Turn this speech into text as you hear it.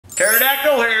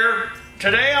Pterodactyl here.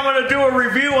 Today I'm going to do a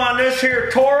review on this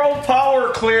here Toro Power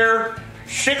Clear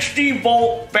 60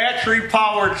 volt battery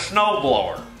powered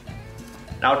snowblower.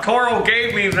 Now Toro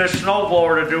gave me this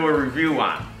snowblower to do a review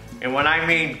on. And when I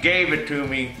mean gave it to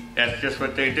me, that's just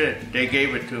what they did. They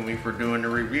gave it to me for doing the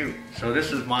review. So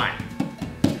this is mine.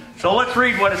 So let's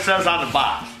read what it says on the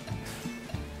box.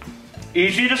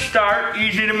 Easy to start,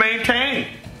 easy to maintain.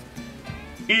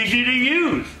 Easy to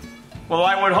use. Well,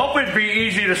 I would hope it'd be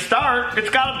easy to start. It's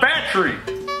got a battery.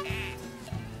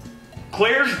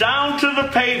 Clears down to the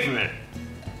pavement.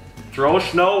 Throw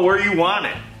snow where you want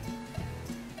it.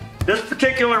 This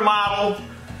particular model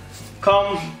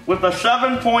comes with a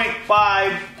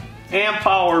 7.5 amp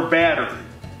hour battery.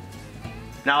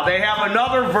 Now they have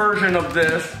another version of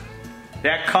this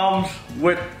that comes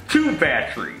with 2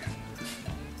 batteries,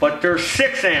 but they're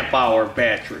 6 amp hour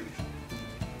batteries.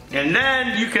 And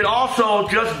then you can also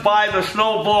just buy the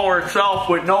snowblower itself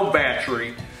with no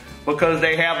battery, because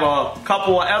they have a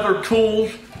couple of other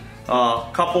tools, a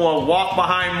couple of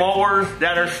walk-behind mowers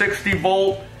that are 60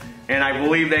 volt, and I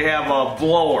believe they have a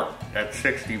blower that's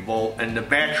 60 volt, and the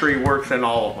battery works in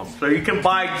all of them. So you can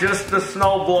buy just the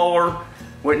snowblower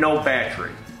with no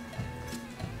battery.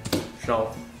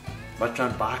 So let's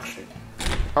unbox it.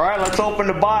 All right, let's open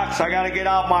the box. I gotta get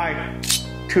out my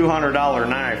 $200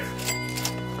 knife.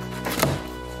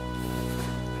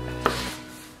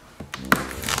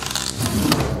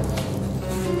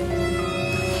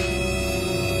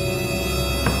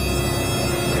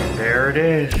 There it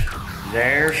is.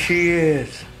 There she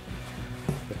is.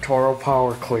 The Toro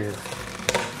Power Clear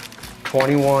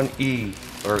 21E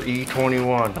or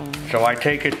E21. So I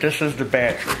take it this is the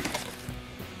battery.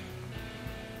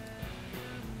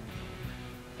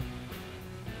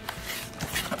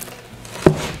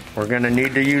 We're going to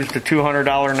need to use the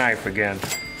 $200 knife again.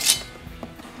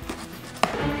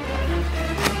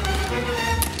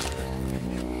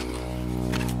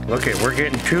 Look it, we're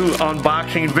getting 2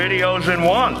 unboxing videos in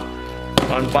one.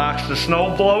 Unbox the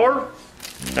snowblower,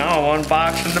 now I'm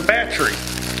unboxing the battery.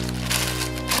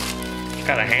 It's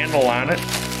got a handle on it.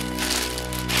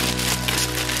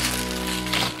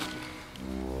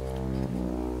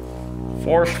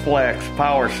 Force Flex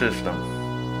power system.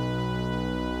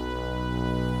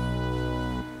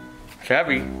 It's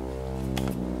heavy.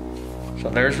 So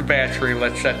there's the battery,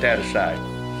 let's set that aside.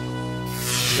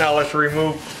 Now let's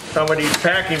remove some of these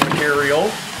packing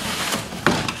materials.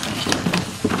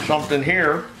 Something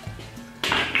here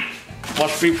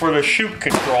must be for the chute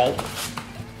control.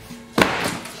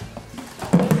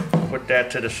 Put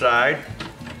that to the side.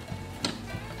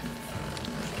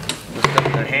 Lift up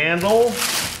the handle.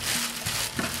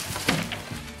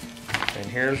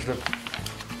 And here's the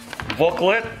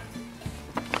booklet.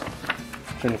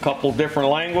 It's in a couple different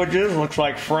languages. Looks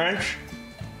like French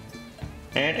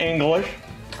and English.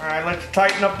 All right, let's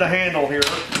tighten up the handle here.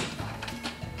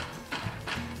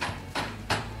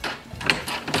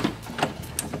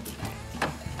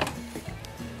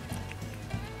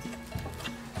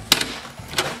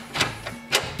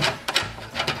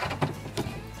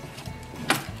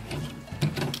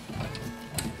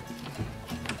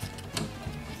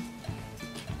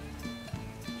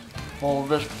 Pull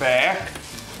this back.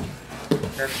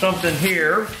 There's something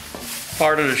here,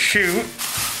 part of the chute.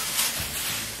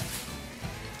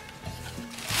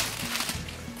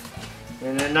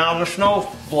 And then now the snow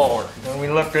blower. When we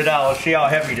lift it out, let's see how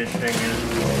heavy this thing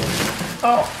is.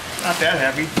 Oh, not that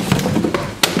heavy.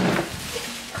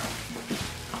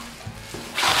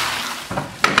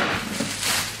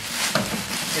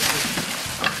 Get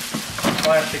this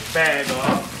plastic bag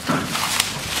off.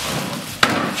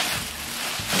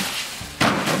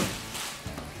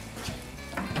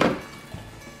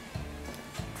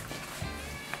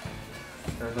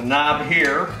 There's a knob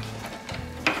here.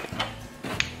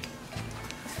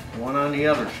 One on the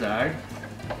other side.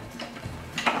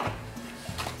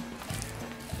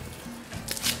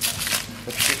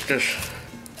 Let's get this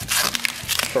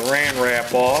saran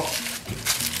wrap off.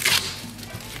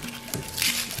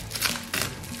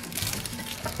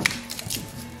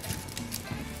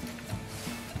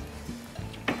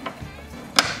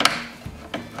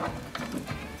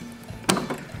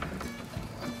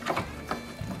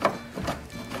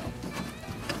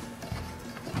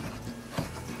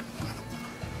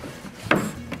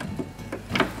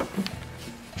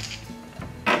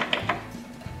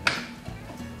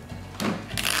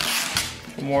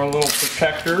 More little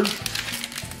protectors.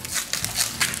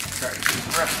 Try to get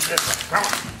the rest of this. Come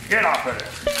on, get off of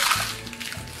there.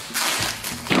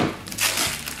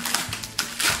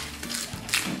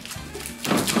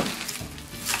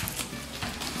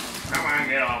 Come on,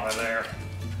 get off of there.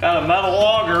 Got a metal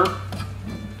auger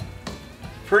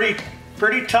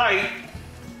pretty tight.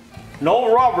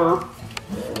 No rubber,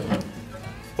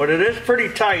 but it is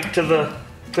pretty tight to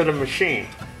the machine.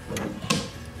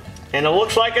 And it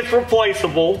looks like it's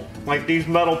replaceable, like these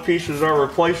metal pieces are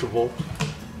replaceable.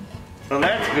 So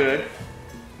that's good.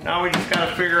 Now we just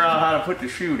gotta figure out how to put the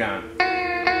chute on.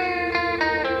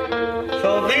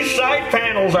 So these side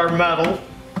panels are metal,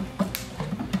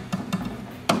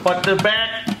 but the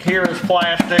back here is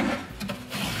plastic,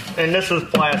 and this is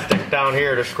plastic down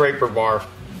here, the scraper bar.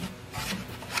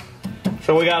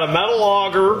 So we got a metal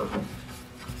auger,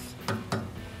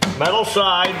 metal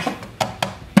sides,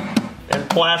 and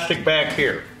plastic back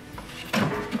here.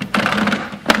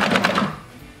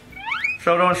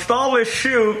 So to install this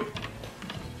chute,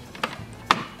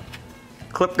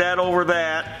 clip that over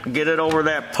that, get it over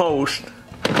that post,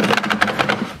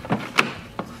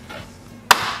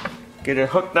 get it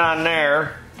hooked on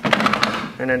there,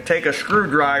 and then take a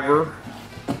screwdriver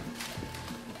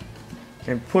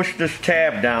and push this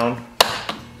tab down,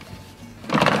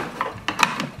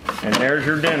 and there's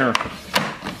your dinner.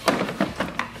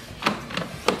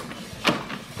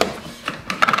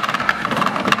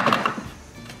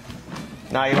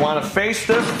 Now you want to face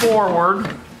this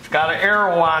forward. It's got an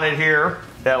arrow on it here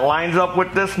that lines up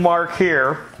with this mark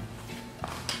here.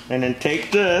 And then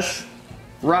take this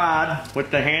rod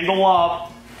with the handle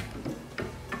up,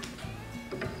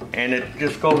 and it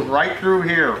just goes right through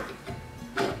here.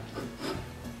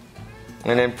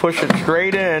 And then push it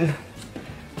straight in,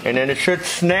 and then it should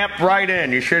snap right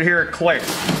in. You should hear it click.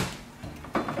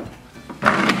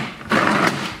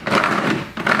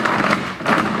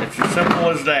 It's as simple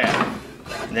as that.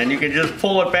 And then you can just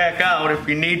pull it back out if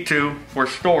you need to for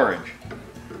storage.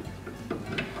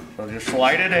 So just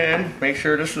slide it in, make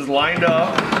sure this is lined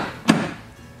up,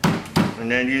 and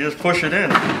then you just push it in.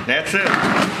 That's it.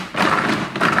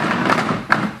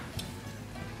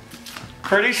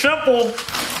 Pretty simple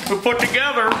to put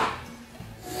together.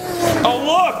 Oh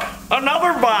look,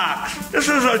 another box. This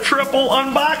is a triple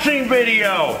unboxing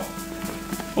video.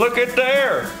 Look at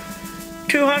there.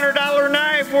 $200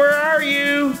 knife, where are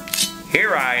you?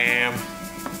 Here I am.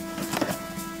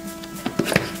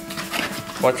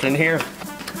 What's in here?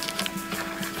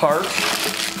 Parts,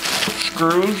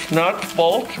 screws, nuts,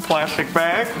 bolts, plastic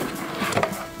bag.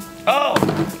 Oh,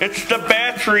 it's the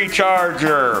battery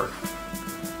charger.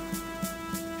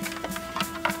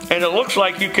 And it looks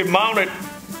like you can mount it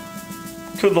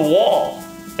to the wall.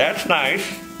 That's nice.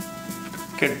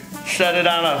 You could set it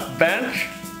on a bench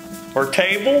or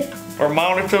table or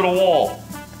mount it to the wall.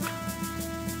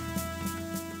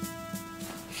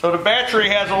 So the battery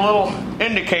has a little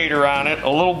indicator on it, a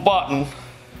little button,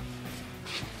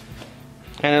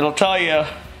 and it'll tell you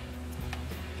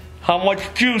how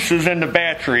much juice is in the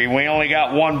battery. We only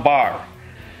got 1 bar.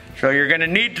 So you're going to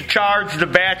need to charge the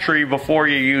battery before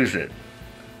you use it.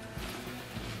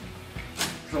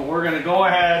 So we're going to go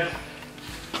ahead,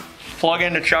 plug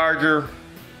in the charger,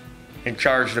 and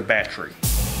charge the battery.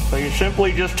 So you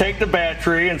simply just take the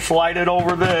battery and slide it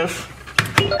over this.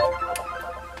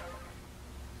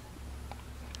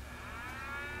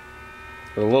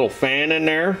 There's a little fan in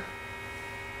there.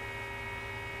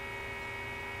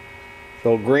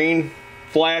 So green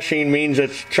flashing means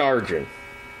it's charging.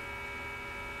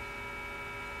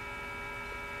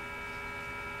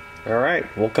 Alright,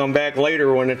 we'll come back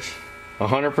later when it's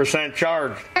 100%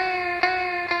 charged.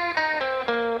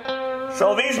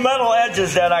 So these metal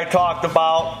edges that I talked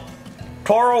about,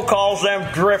 Toro calls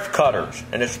them drift cutters,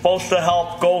 and it's supposed to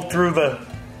help go through the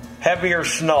heavier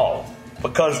snow.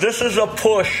 Because this is a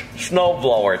push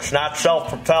snowblower. It's not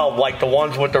self-propelled like the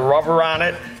ones with the rubber on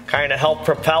it, kind of help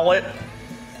propel it.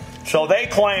 So they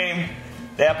claim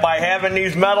that by having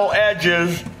these metal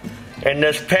edges and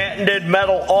this patented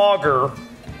metal auger,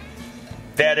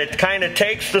 that it kind of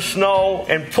takes the snow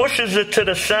and pushes it to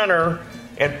the center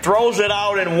and throws it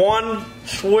out in one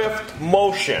swift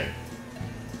motion,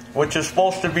 which is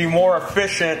supposed to be more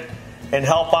efficient and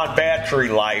help on battery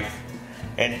life,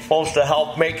 and supposed to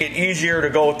help make it easier to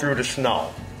go through the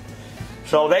snow.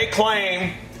 So they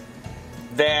claim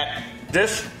that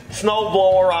this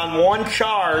snowblower on one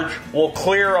charge will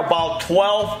clear about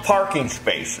 12 parking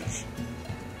spaces.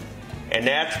 And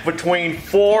that's between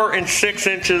 4 and 6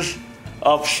 inches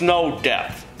of snow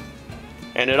depth.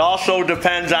 And it also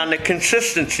depends on the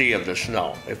consistency of the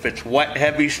snow. If it's wet,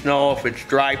 heavy snow, if it's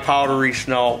dry, powdery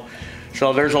snow.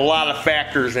 So there's a lot of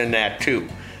factors in that too.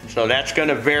 So that's going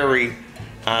to vary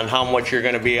on how much you're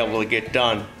going to be able to get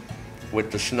done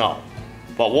with the snow.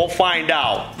 But we'll find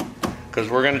out,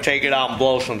 because we're going to take it out and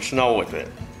blow some snow with it.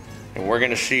 And we're going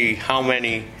to see how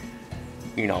many,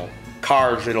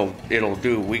 cars it'll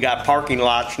do. We got parking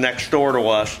lots next door to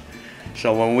us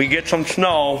So when we get some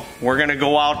snow, we're gonna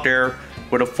go out there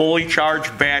with a fully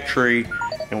charged battery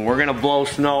and we're gonna blow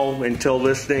snow until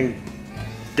this thing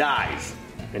dies.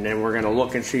 And then we're gonna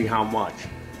look and see how much.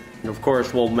 And of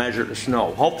course we'll measure the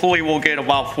snow. Hopefully we'll get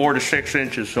about 4 to 6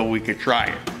 inches so we could try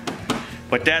it.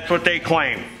 But that's what they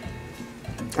claim.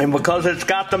 And because it's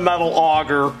got the metal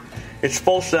auger, it's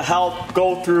supposed to help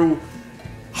go through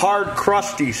hard,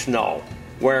 crusty snow,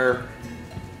 where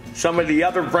some of the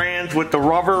other brands with the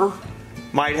rubber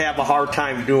might have a hard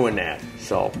time doing that.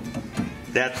 So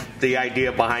that's the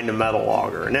idea behind the metal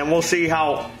auger. And then we'll see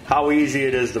how easy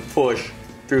it is to push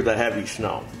through the heavy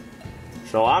snow.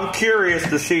 So I'm curious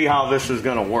to see how this is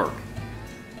going to work.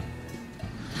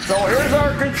 So here's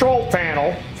our control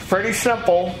panel. It's pretty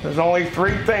simple. There's only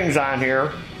 3 things on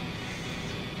here.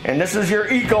 And this is your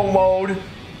eco mode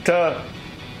to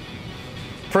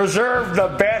preserve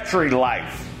the battery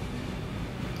life.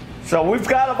 So we've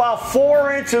got about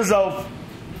 4 inches of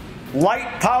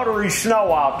light powdery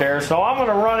snow out there, so I'm going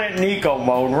to run it in eco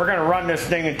mode. And we're going to run this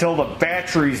thing until the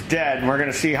battery's dead, and we're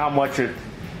going to see how much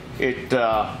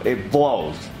it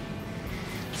blows.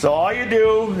 So all you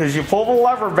do is you pull the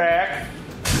lever back,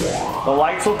 the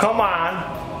lights will come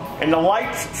on, and the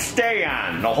lights stay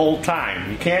on the whole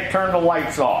time. You can't turn the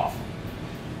lights off.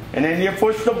 And then you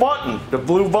push the button, the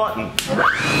blue button.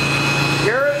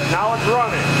 Hear it? Now it's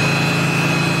running.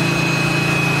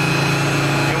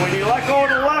 And when you let go of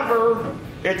the lever,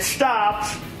 it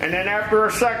stops, and then after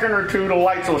a second or 2, the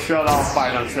lights will shut off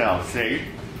by themselves, see?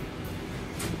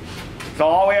 So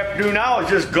all we have to do now is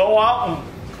just go out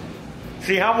and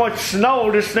see how much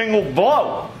snow this thing will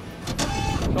blow.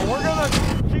 So we're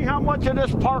gonna see how much of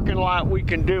this parking lot we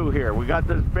can do here. We got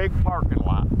this big parking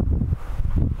lot.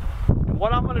 And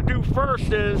what I'm gonna do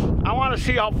first is, I wanna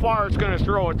see how far it's gonna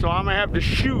throw it, so I'm gonna have to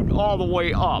shoot all the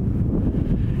way up.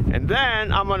 And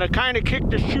then I'm gonna kinda kick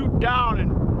the chute down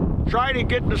and try to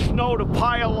get the snow to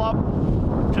pile up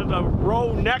to the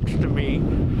row next to me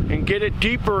and get it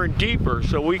deeper and deeper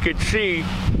so we could see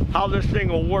how this thing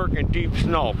will work in deep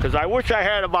snow. Because I wish I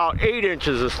had about 8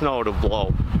 inches of snow to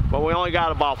blow, but we only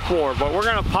got about 4, but we're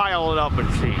gonna pile it up and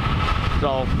see.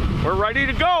 So we're ready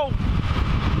to go.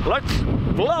 Let's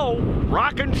blow,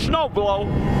 rockin' snow blow.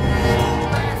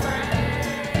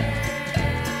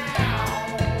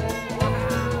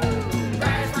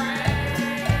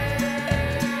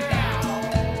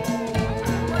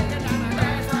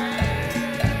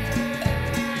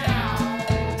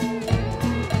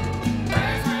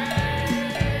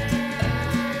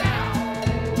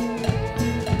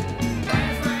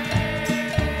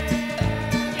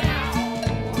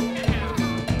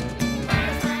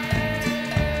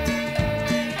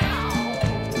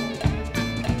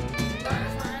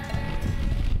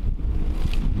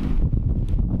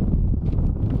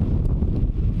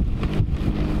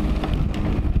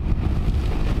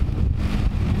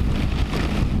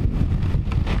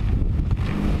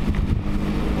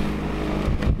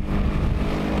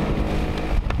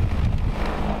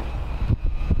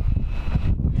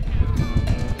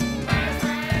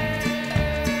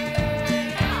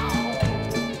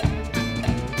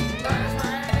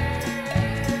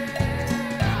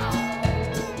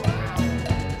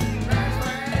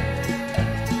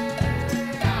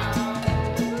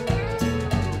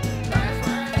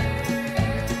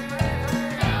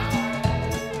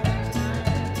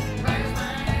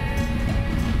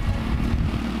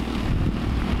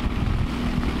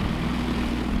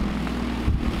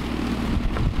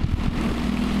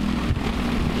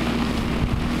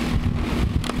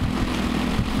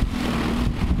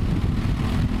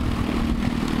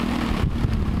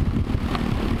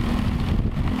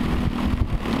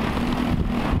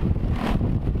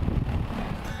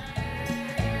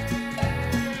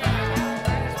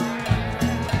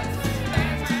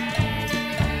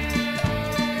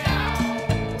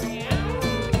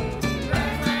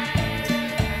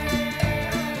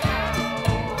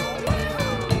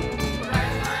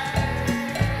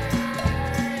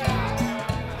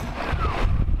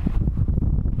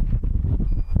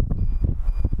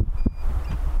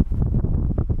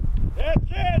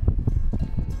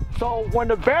 So when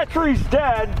the battery's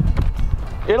dead,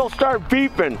 it'll start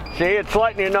beeping. See, it's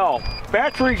letting you know.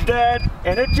 Battery's dead,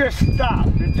 and it just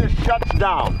stops. It just shuts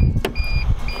down.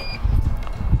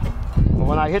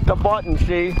 When I hit the button,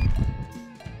 see,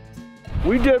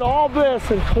 we did all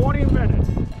this in 20 minutes.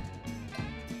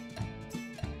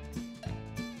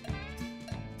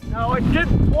 Now, it did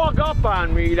plug up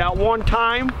on me that one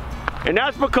time, and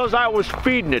that's because I was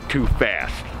feeding it too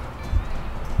fast.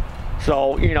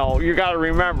 So, you know, you got to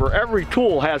remember, every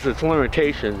tool has its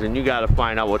limitations, and you got to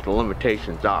find out what the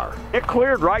limitations are. It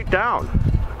cleared right down.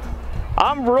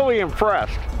 I'm really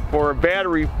impressed for a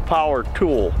battery powered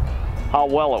tool, how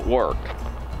well it worked.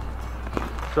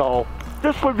 So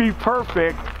this would be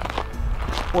perfect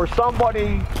for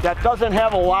somebody that doesn't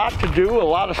have a lot to do, a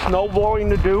lot of snow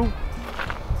blowing to do.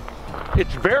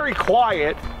 It's very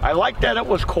quiet. I like that it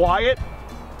was quiet,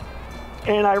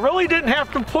 and I really didn't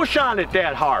have to push on it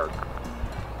that hard.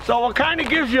 So it kind of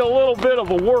gives you a little bit of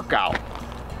a workout,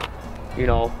 you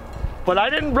know, but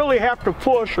I didn't really have to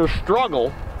push or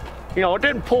struggle. You know, it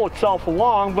didn't pull itself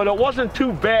along, but it wasn't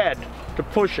too bad to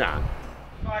push on.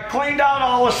 I cleaned out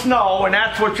all the snow, and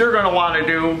that's what you're going to want to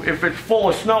do if it's full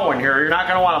of snow in here. You're not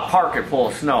going to want to park it full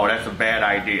of snow. That's a bad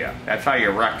idea. That's how you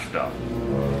wreck stuff.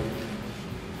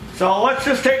 So let's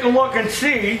just take a look and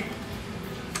see,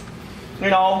 you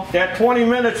know, that 20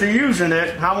 minutes of using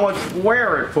it, how much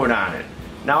wear it put on it.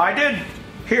 Now I did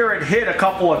hear it hit a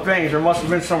couple of things. There must have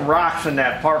been some rocks in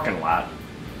that parking lot.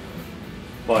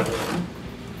 But,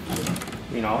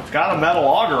 you know, it's got a metal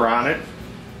auger on it.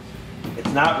 It's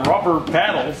not rubber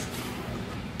paddles.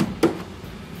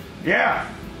 Yeah.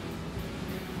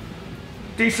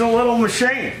 Decent little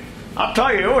machine. I'll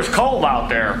tell you, it was cold out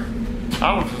there.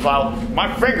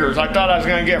 My fingers, I thought I was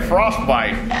going to get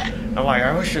frostbite. I'm like,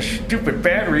 I wish this stupid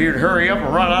battery would hurry up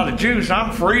and run out of juice.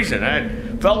 I'm freezing. I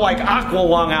felt like aqua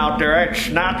lung out there. I had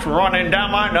snot's running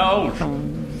down my nose.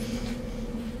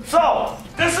 So,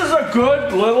 this is a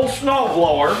good little snow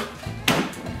blower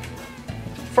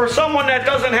for someone that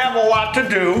doesn't have a lot to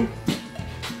do,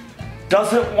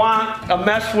 doesn't want to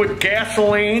mess with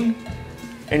gasoline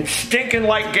and stinking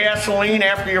like gasoline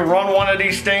after you run one of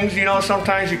these things. You know,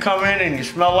 sometimes you come in and you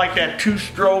smell like that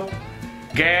two-stroke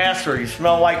gas, or you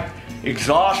smell like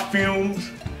exhaust fumes.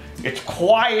 It's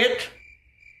quiet,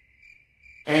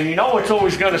 and you know it's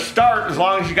always going to start as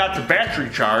long as you got the battery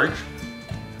charged.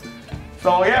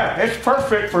 So yeah, it's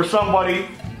perfect for somebody,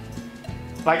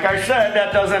 like I said,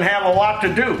 that doesn't have a lot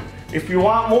to do. If you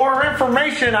want more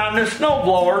information on this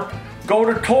snowblower, go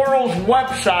to Toro's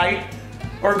website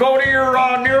or go to your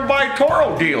nearby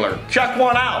Toro dealer. Check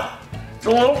one out. It's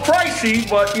a little pricey,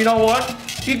 but you know what?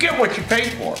 You get what you pay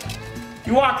for.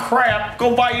 You want crap,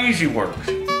 go buy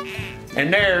EasyWorks.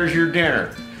 And there's your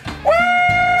dinner. Woo!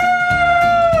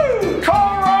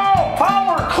 Toro!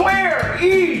 Power, clear,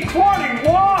 easy!